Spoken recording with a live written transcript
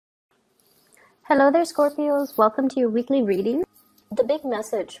Hello there, Scorpios. Welcome to your weekly reading. The big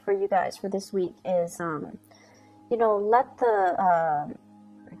message for you guys for this week is, let the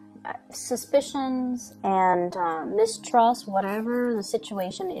suspicions and mistrust, whatever the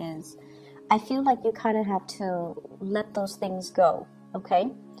situation is, I feel like you kind of have to let those things go, okay?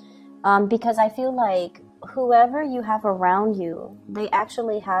 Because I feel like whoever you have around you, they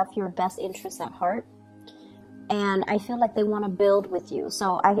actually have your best interests at heart. And I feel like they want to build with you.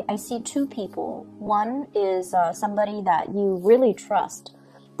 So I see two people. One is somebody that you really trust.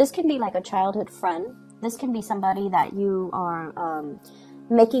 This can be like a childhood friend. This can be somebody that you are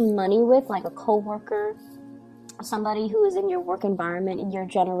making money with, like a coworker, somebody who is in your work environment and you're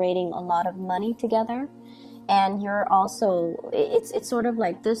generating a lot of money together. And you're also, it's sort of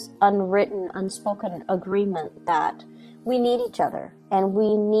like this unwritten, unspoken agreement that we need each other and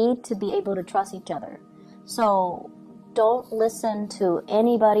we need to be able to trust each other. So don't listen to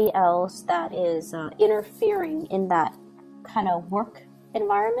anybody else that is interfering in that kind of work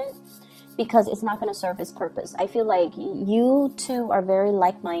environment, because it's not going to serve its purpose. I feel like you two are very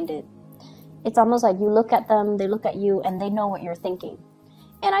like-minded. It's almost like you look at them, they look at you, and they know what you're thinking.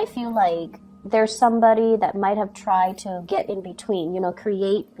 And I feel like there's somebody that might have tried to get in between,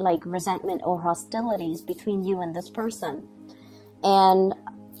 create like resentment or hostilities between you and this person. And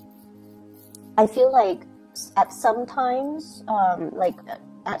I feel like at some times,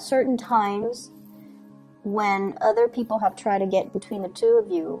 at certain times, when other people have tried to get between the two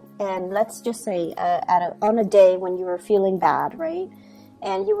of you, and let's just say on a day when you were feeling bad, right,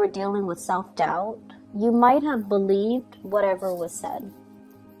 and you were dealing with self-doubt, you might have believed whatever was said.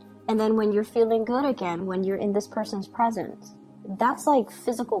 And then when you're feeling good again, when you're in this person's presence, that's like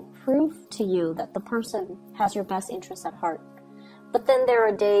physical proof to you that the person has your best interests at heart. But then there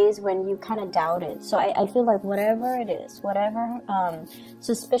are days when you kind of doubt it. So I feel like whatever it is, whatever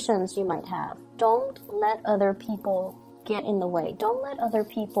suspicions you might have, don't let other people get in the way. Don't let other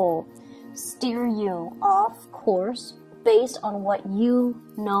people steer you off course based on what you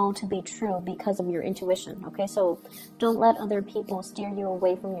know to be true because of your intuition, okay? So don't let other people steer you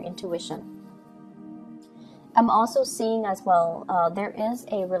away from your intuition. I'm also seeing as well, there is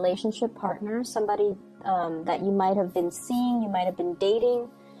a relationship partner, somebody that you might have been seeing, you might have been dating.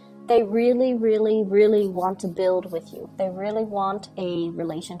 They really, really, really want to build with you. They really want a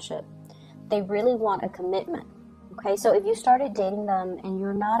relationship. They really want a commitment. Okay, so if you started dating them and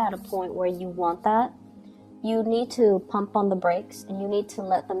you're not at a point where you want that, you need to pump on the brakes and you need to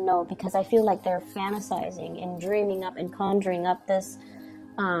let them know, because I feel like they're fantasizing and dreaming up and conjuring up this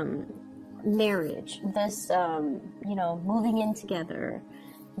marriage, this, moving in together,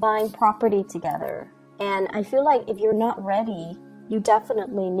 buying property together. And I feel like if you're not ready, you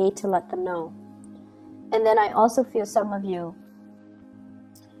definitely need to let them know. And then I also feel some of you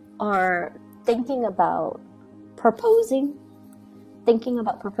are thinking about proposing.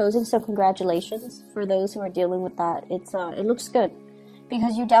 So congratulations for those who are dealing with that. It looks good,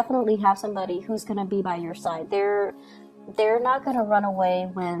 because you definitely have somebody who's going to be by your side. They're not going to run away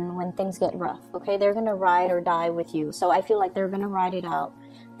when things get rough, okay? They're going to ride or die with you. So I feel like they're going to ride it out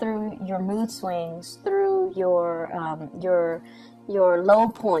through your mood swings, through your low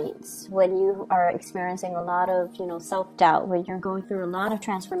points, when you are experiencing a lot of, self-doubt, when you're going through a lot of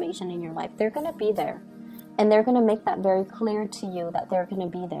transformation in your life. They're going to be there, and they're going to make that very clear to you that they're going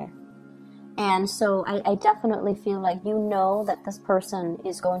to be there. And so I definitely feel like you know that this person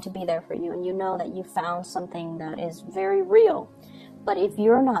is going to be there for you, and you know that you found something that is very real. But if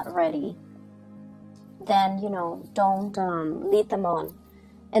you're not ready, then, don't lead them on.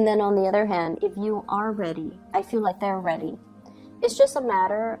 And then on the other hand, if you are ready, I feel like they're ready. It's just a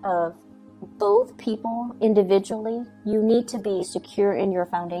matter of both people individually. You need to be secure in your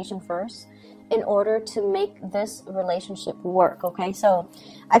foundation first in order to make this relationship work, okay? So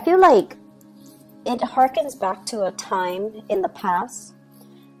I feel like it harkens back to a time in the past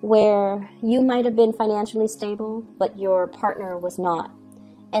where you might have been financially stable, but your partner was not.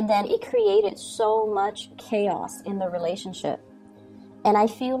 And then it created so much chaos in the relationship. And I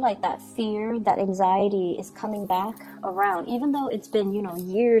feel like that fear, that anxiety is coming back around. Even though it's been,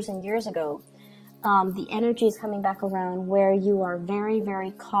 years and years ago, the energy is coming back around where you are very,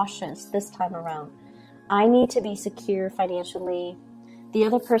 very cautious this time around. I need to be secure financially. The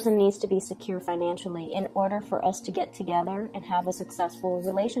other person needs to be secure financially in order for us to get together and have a successful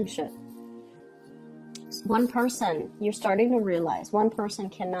relationship. One person, you're starting to realize, one person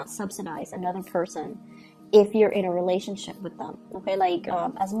cannot subsidize another person if you're in a relationship with them, okay? Like,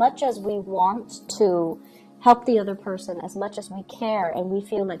 as much as we want to help the other person, as much as we care and we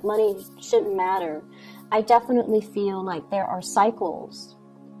feel like money shouldn't matter, I definitely feel like there are cycles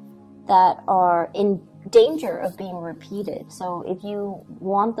that are in danger of being repeated. So if you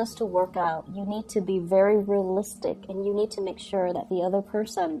want this to work out, you need to be very realistic, and you need to make sure that the other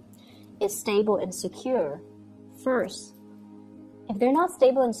person is stable and secure first. If they're not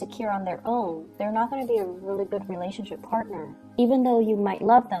stable and secure on their own, they're not going to be a really good relationship partner. Even though you might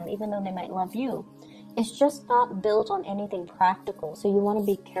love them, even though they might love you, it's just not built on anything practical. So you want to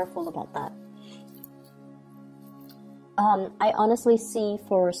be careful about that. I honestly see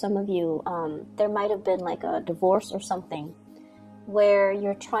for some of you, there might have been like a divorce or something where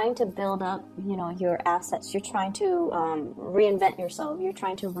you're trying to build up, you know, your assets. You're trying to reinvent yourself. You're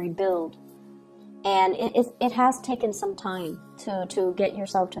trying to rebuild. And it has taken some time to get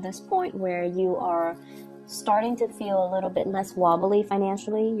yourself to this point where you are starting to feel a little bit less wobbly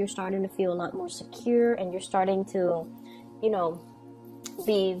financially. You're starting to feel a lot more secure, and you're starting to, you know,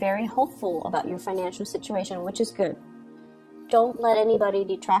 be very hopeful about your financial situation, which is good. Don't let anybody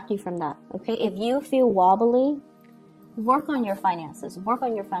detract you from that, okay? If you feel wobbly, work on your finances, work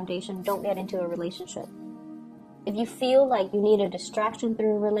on your foundation. Don't get into a relationship. If you feel like you need a distraction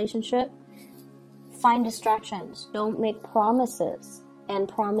through a relationship, find distractions. Don't make promises and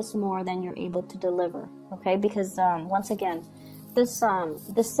promise more than you're able to deliver, okay? Because once again, this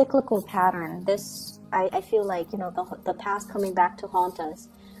cyclical pattern, I feel like, you know, the past coming back to haunt us.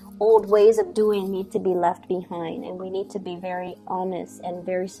 Old ways of doing need to be left behind, and we need to be very honest and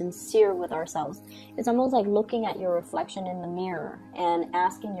very sincere with ourselves. It's almost like looking at your reflection in the mirror and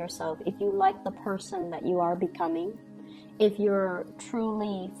asking yourself if you like the person that you are becoming, if you're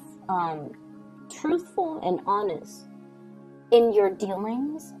truly truthful and honest in your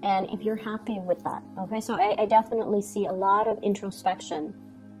dealings, and if you're happy with that. Okay, so I definitely see a lot of introspection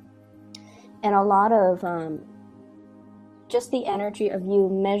and a lot of just the energy of you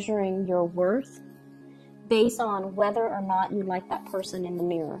measuring your worth based on whether or not you like that person in the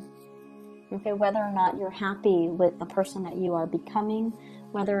mirror. Okay, whether or not you're happy with the person that you are becoming,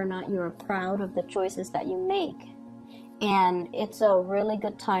 whether or not you're proud of the choices that you make. And it's a really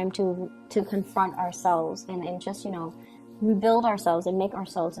good time to confront ourselves and just, you know, rebuild ourselves and make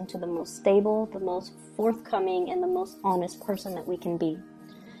ourselves into the most stable, the most forthcoming, and the most honest person that we can be.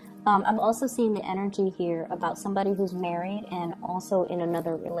 I'm also seeing the energy here about somebody who's married and also in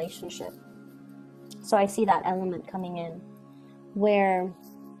another relationship. So I see that element coming in where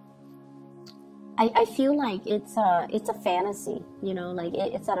I feel like it's a fantasy, you know, like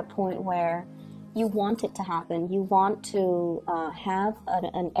it's at a point where you want it to happen. You want to have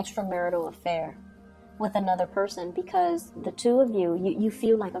an extramarital affair with another person because the two of you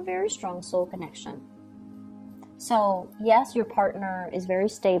feel like a very strong soul connection. So yes, your partner is very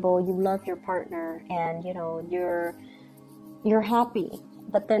stable. You love your partner, and you know you're happy.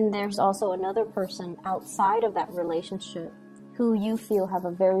 But then there's also another person outside of that relationship who you feel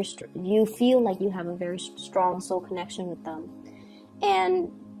like you have a very strong soul connection with them,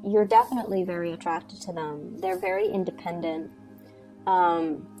 and you're definitely very attracted to them. They're very independent.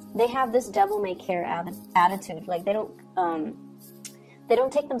 They have this devil-may-care attitude. Like they don't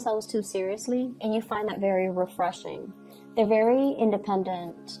take themselves too seriously, and you find that very refreshing. They're very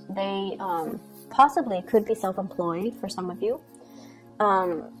independent. They possibly could be self-employed for some of you.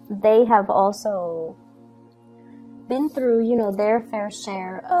 They have also been through, you know, their fair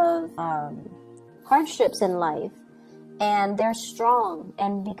share of hardships in life, and they're strong.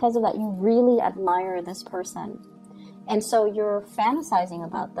 And because of that, you really admire this person. And so you're fantasizing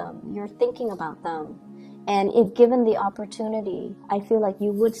about them. You're thinking about them. And if given the opportunity, I feel like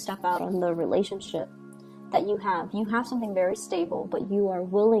you would step out on the relationship that you have. You have something very stable, but you are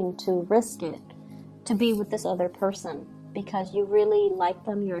willing to risk it to be with this other person because you really like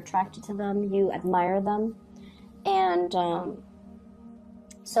them, you're attracted to them, you admire them. And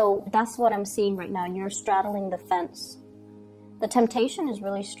so that's what I'm seeing right now. You're straddling the fence. The temptation is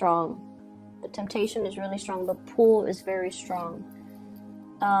really strong. The temptation is really strong. The pull is very strong.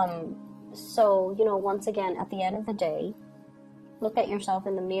 So, you know, once again, at the end of the day, look at yourself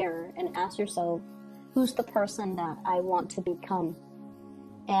in the mirror and ask yourself, who's the person that I want to become?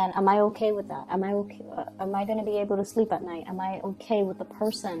 And am I okay with that? Am I okay? Am I going to be able to sleep at night? Am I okay with the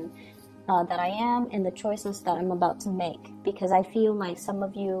person that I am and the choices that I'm about to make? Because I feel like some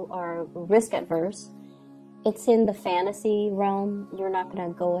of you are risk adverse. It's in the fantasy realm. You're not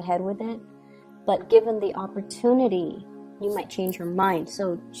going to go ahead with it. But given the opportunity, you might change your mind.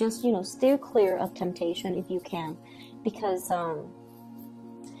 So just, you know, steer clear of temptation if you can, because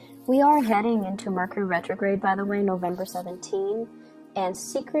we are heading into Mercury retrograde, by the way, November 17, and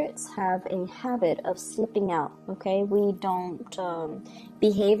secrets have a habit of slipping out. Okay, we don't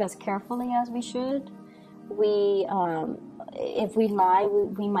behave as carefully as we should. We if we lie,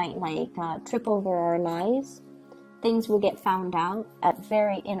 we might like trip over our lies. Things will get found out at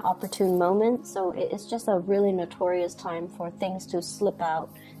very inopportune moments. So it's just a really notorious time for things to slip out.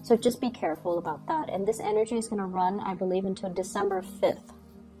 So just be careful about that. And this energy is going to run, I believe, until December 5th.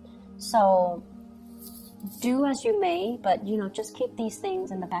 So do as you may, but you know, just keep these things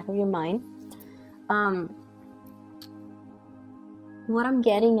in the back of your mind. What I'm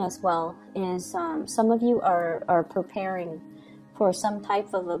getting as well is some of you are preparing for some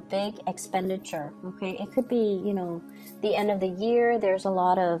type of a big expenditure. Okay, it could be, you know, the end of the year. There's a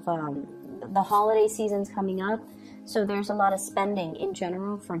lot of the holiday season's coming up, so there's a lot of spending in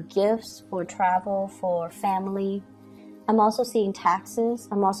general for gifts, for travel, for family. I'm also seeing taxes.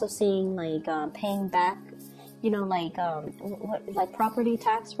 I'm also seeing like paying back, you know, like property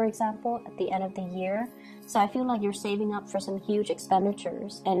tax, for example, at the end of the year. So I feel like you're saving up for some huge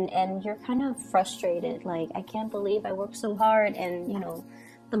expenditures, and you're kind of frustrated. Like, I can't believe I worked so hard, and you know,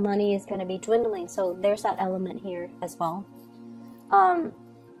 the money is going to be dwindling. So there's that element here as well. I'm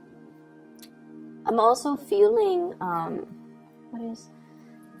also feeling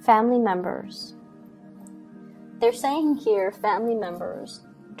family members. They're saying here, family members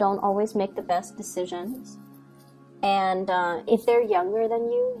don't always make the best decisions. And if they're younger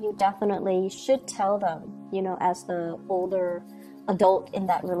than you, you definitely should tell them, you know, as the older adult in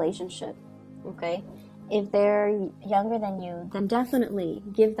that relationship, okay? If they're younger than you, then definitely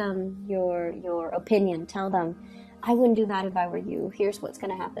give them your opinion. Tell them, I wouldn't do that if I were you. Here's what's going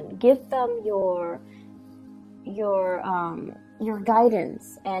to happen. Give them your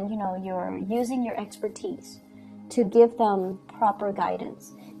guidance, and, you know, you're using your expertise to give them proper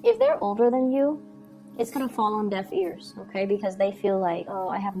guidance. If they're older than you, it's going to fall on deaf ears, okay? Because they feel like, oh,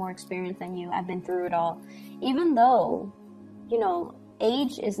 I have more experience than you. I've been through it all. Even though, you know,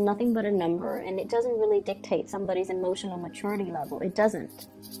 age is nothing but a number, and it doesn't really dictate somebody's emotional maturity level. It doesn't.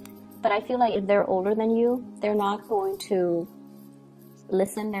 But I feel like if they're older than you, they're not going to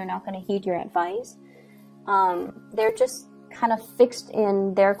listen. They're not going to heed your advice. They're just kind of fixed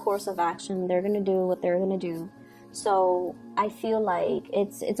in their course of action. They're going to do what they're going to do. So I feel like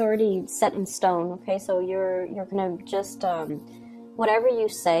it's already set in stone, okay? So you're gonna just whatever you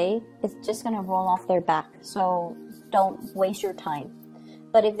say, it's just gonna roll off their back. So don't waste your time.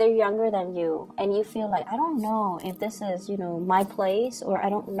 But if they're younger than you and you feel like, I don't know if this is, you know, my place, or I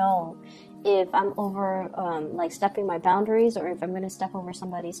don't know if I'm over like stepping my boundaries, or if I'm gonna step over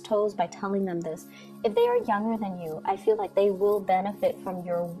somebody's toes by telling them this. If they are younger than you, I feel like they will benefit from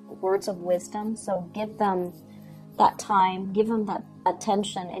your words of wisdom. So give them that time, give them that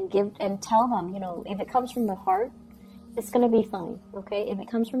attention, and tell them, you know, if it comes from the heart, it's going to be fine, okay? If it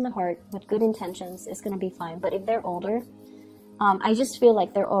comes from the heart with good intentions, it's going to be fine. But if they're older, I just feel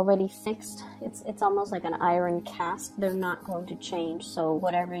like they're already fixed. It's almost like an iron cast. They're not going to change. So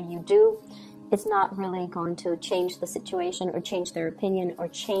whatever you do, it's not really going to change the situation, or change their opinion, or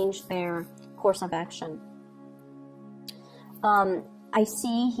change their course of action. I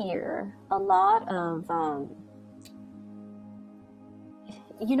see here a lot of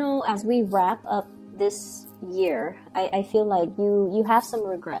you know, as we wrap up this year, I feel like you have some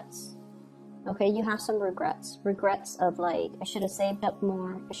regrets. Okay, you have some regrets. Regrets of like, I should have saved up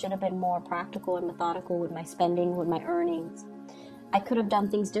more. I should have been more practical and methodical with my spending, with my earnings. I could have done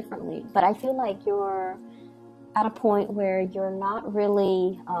things differently. But I feel like you're at a point where you're not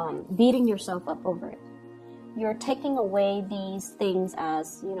really beating yourself up over it. You're taking away these things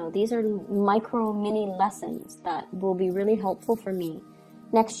as, you know, these are micro mini lessons that will be really helpful for me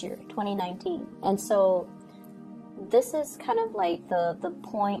next year, 2019. And so this is kind of like the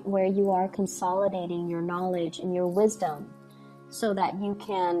point where you are consolidating your knowledge and your wisdom so that you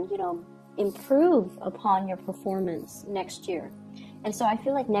can, you know, improve upon your performance next year. And so I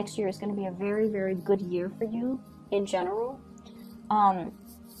feel like next year is going to be a very, very good year for you in general.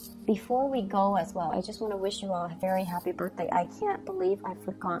 Before we go as well, I just want to wish you all a very happy birthday. I can't believe I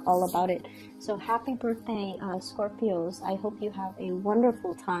forgot all about it. So happy birthday, Scorpios. I hope you have a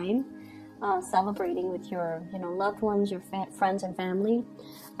wonderful time celebrating with your, you know, loved ones, your friends and family.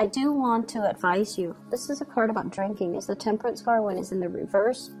 I do want to advise you. This is a card about drinking. It's the Temperance card when it's in the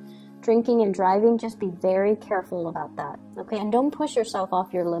reverse. Drinking and driving, just be very careful about that. Okay, and don't push yourself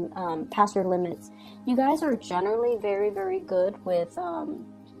off your past your limits. You guys are generally very, very good with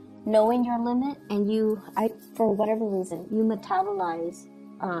knowing your limit, and for whatever reason, you metabolize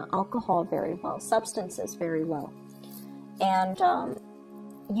alcohol very well, substances very well, and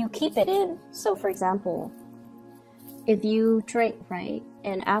you keep it in. So for example, if you drink, right,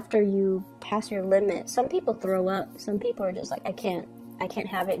 and after you pass your limit, some people throw up, some people are just like, I can't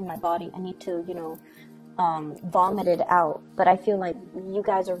have it in my body, I need to, you know, vomit it out. But I feel like you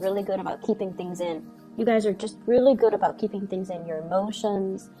guys are really good about keeping things in. You guys are just really good about keeping things in. Your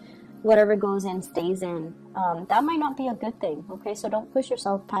emotions, whatever goes in stays in. That might not be a good thing, okay? So don't push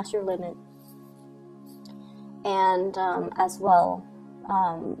yourself past your limit. And as well,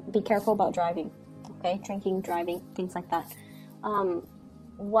 be careful about driving, okay? Drinking, driving, things like that.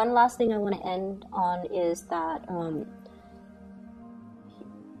 One last thing I want to end on is that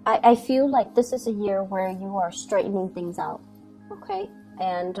I feel like this is a year where you are straightening things out, okay?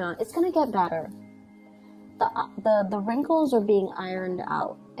 And it's going to get better. The wrinkles are being ironed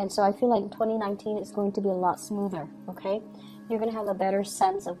out. And so I feel like 2019 is going to be a lot smoother, okay? You're going to have a better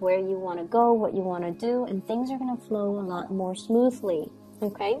sense of where you want to go, what you want to do, and things are going to flow a lot more smoothly,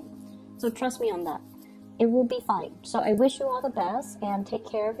 okay? So trust me on that. It will be fine. So I wish you all the best, and take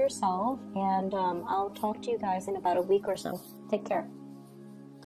care of yourself, and I'll talk to you guys in about a week or so. Take care.